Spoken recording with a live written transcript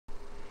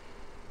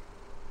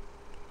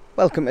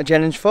Welcome to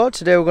Jennings Ford.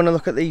 Today we're going to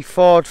look at the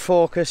Ford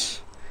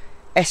Focus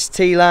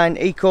ST line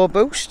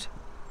EcoBoost.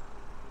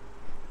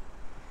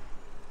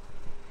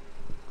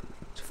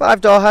 It's a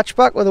 5-door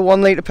hatchback with a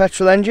 1 litre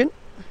petrol engine.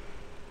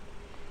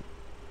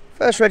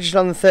 First registered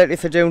on the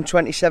 30th of June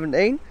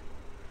 2017.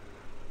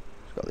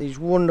 It's got these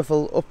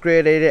wonderful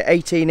upgraded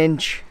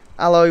 18-inch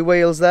alloy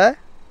wheels there.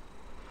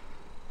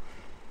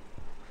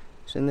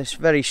 It's in this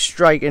very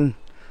striking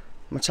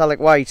metallic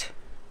white.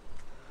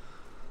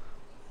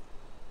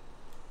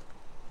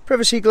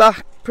 Privacy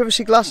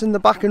glass in the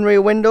back and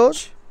rear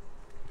windows.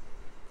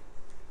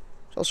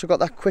 It's also got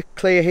that quick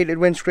clear heated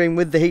windscreen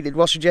with the heated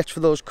washer jets for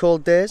those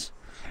cold days,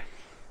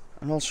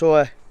 and also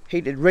a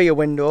heated rear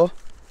window,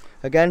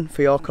 again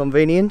for your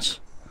convenience.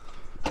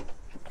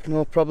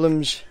 No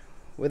problems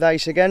with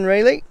ice again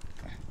really.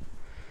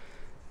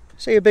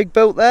 See a big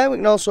boot there. We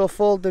can also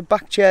fold the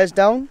back chairs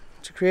down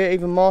to create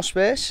even more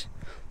space.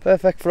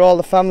 Perfect for all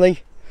the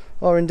family,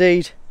 or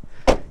indeed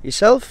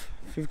yourself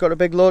if you've got a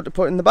big load to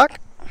put in the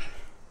back.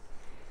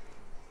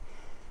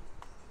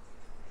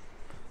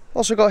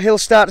 Also got hill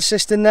start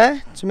assist in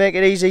there to make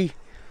it easy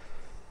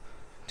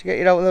to get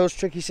you out of those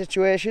tricky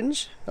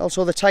situations.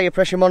 Also the tyre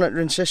pressure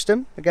monitoring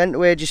system, again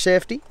to aid your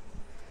safety.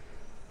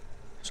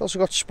 It's also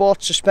got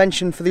sport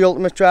suspension for the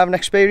ultimate driving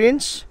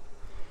experience.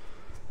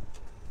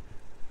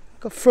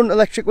 Got front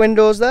electric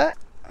windows there.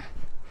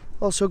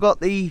 Also got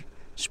the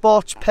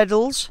sports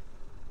pedals.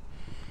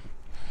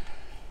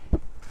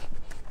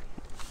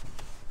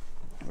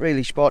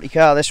 Really sporty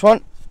car this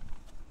one.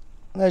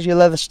 There's your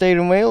leather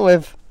steering wheel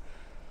with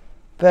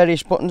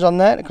various buttons on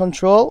there to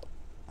control.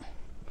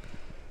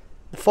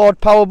 The Ford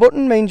power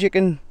button means you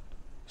can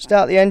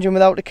start the engine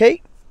without a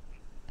key.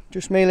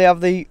 Just merely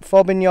have the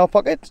fob in your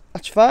pocket,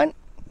 that's fine.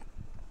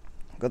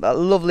 Got that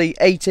lovely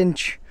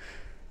 8-inch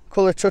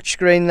colour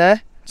touchscreen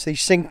there. It's the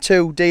Sync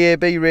 2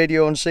 DAB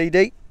radio and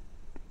CD.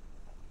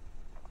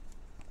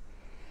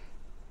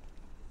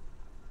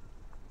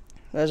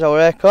 There's our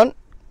aircon.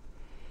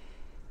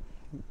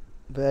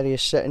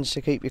 Various settings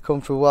to keep you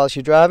comfortable whilst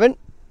you're driving.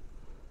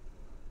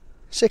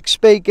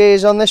 6-speed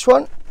gears on this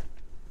one.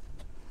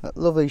 That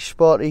lovely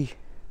sporty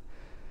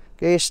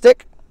gear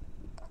stick.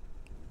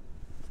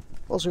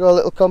 Also got a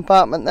little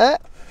compartment there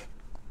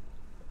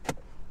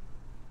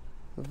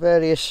with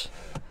various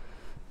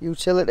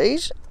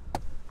utilities.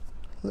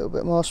 A little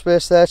bit more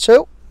space there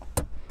too,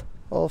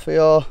 all for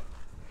your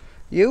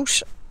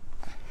use.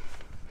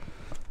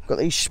 Got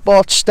these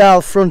sports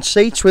style front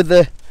seats with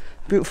the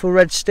beautiful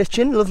red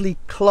stitching, lovely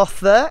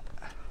cloth there.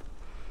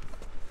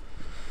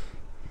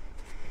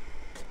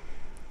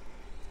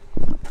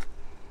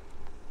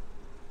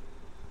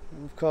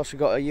 Of course we've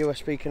got a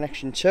USB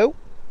connection too.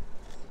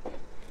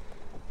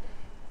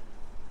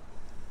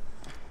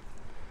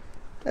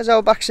 There's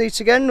our back seats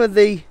again with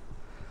the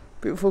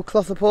beautiful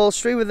cloth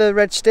upholstery with the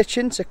red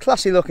stitching. It's a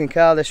classy looking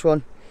car, this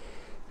one.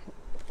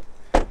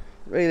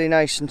 Really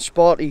nice and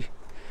sporty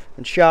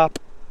and sharp.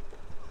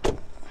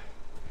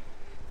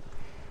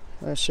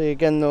 I see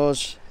again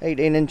those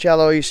 18-inch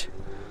alloys.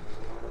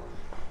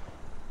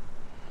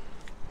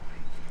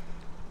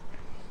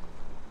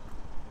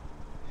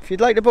 If you'd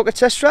like to book a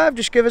test drive,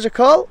 just give us a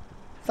call.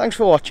 Thanks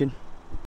for watching.